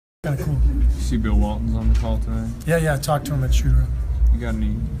Kind of cool. See Bill Walton's on the call today? Yeah, I talked to him at shoot-around. You got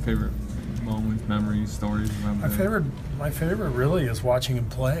any favorite moments, memories, stories? My favorite really is watching him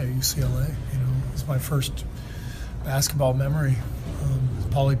play at UCLA. You know, it's my first basketball memory.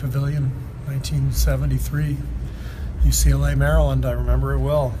 Pauley Pavilion, 1973, UCLA, Maryland. I remember it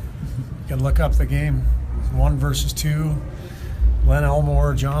well. You can look up the game. 1 versus 2. Len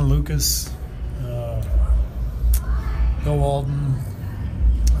Elmore, John Lucas, Bill Walton.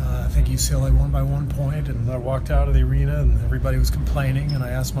 I think UCLA won by 1 point, and I walked out of the arena and everybody was complaining, and I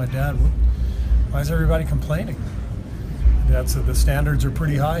asked my dad, why is everybody complaining? Dad said the standards are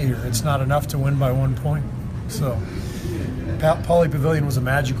pretty high here. It's not enough to win by 1 point. So Pauley Pavilion was a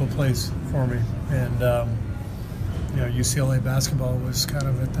magical place for me, and you know, UCLA basketball was kind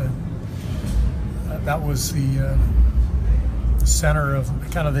of at the that was the center of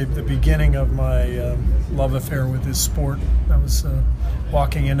kind of the beginning of my love affair with this sport. I was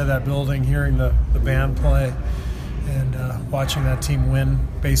walking into that building, hearing the band play, and watching that team win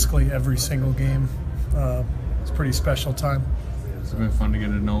basically every single game. It's a pretty special time. It's been fun to get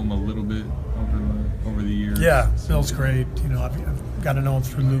to know him a little bit over the years. Yeah, Bill's great. You know, I've got to know him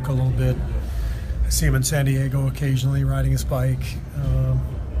through Luke a little bit. I see him in San Diego occasionally riding his bike.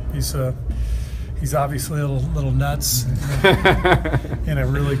 He's obviously a little nuts in a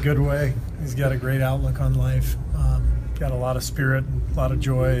really good way. He's got a great outlook on life. Got a lot of spirit, a lot of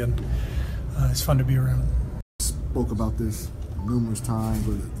joy, and it's fun to be around. Spoke about this numerous times,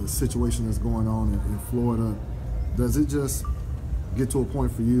 but the situation that's going on in Florida, does it just get to a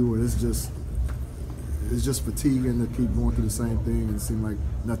point for you where it's just fatiguing to keep going through the same thing and it seems like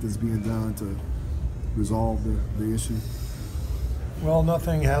nothing's being done to resolve the issue? Well,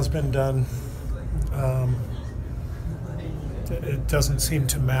 nothing has been done. It doesn't seem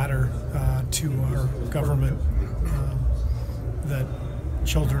to matter to our government that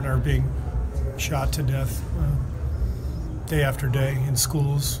children are being shot to death day after day in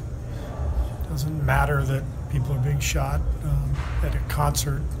schools. It doesn't matter that people are being shot at a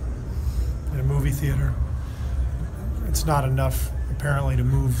concert, at a movie theater. It's not enough, apparently, to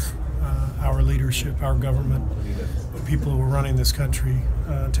move our leadership, our government, the people who are running this country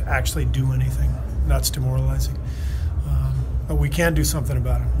to actually do anything. That's demoralizing. But we can do something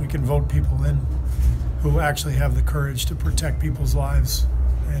about it. We can vote people in who actually have the courage to protect people's lives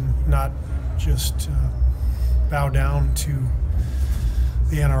and not just bow down to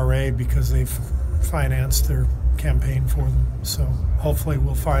the NRA because they've financed their campaign for them. So hopefully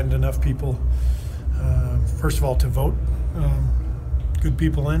we'll find enough people, first of all, to vote good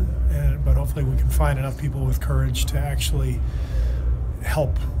people in, but hopefully we can find enough people with courage to actually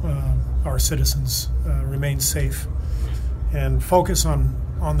help our citizens remain safe and focus on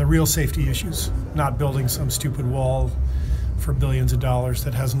the real safety issues, not building some stupid wall for billions of dollars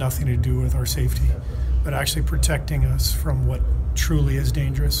that has nothing to do with our safety, but actually protecting us from what truly is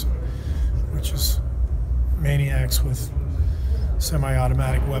dangerous, which is maniacs with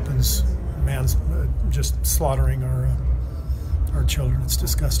semi-automatic weapons, just slaughtering our children. It's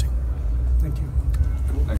disgusting. Thank you.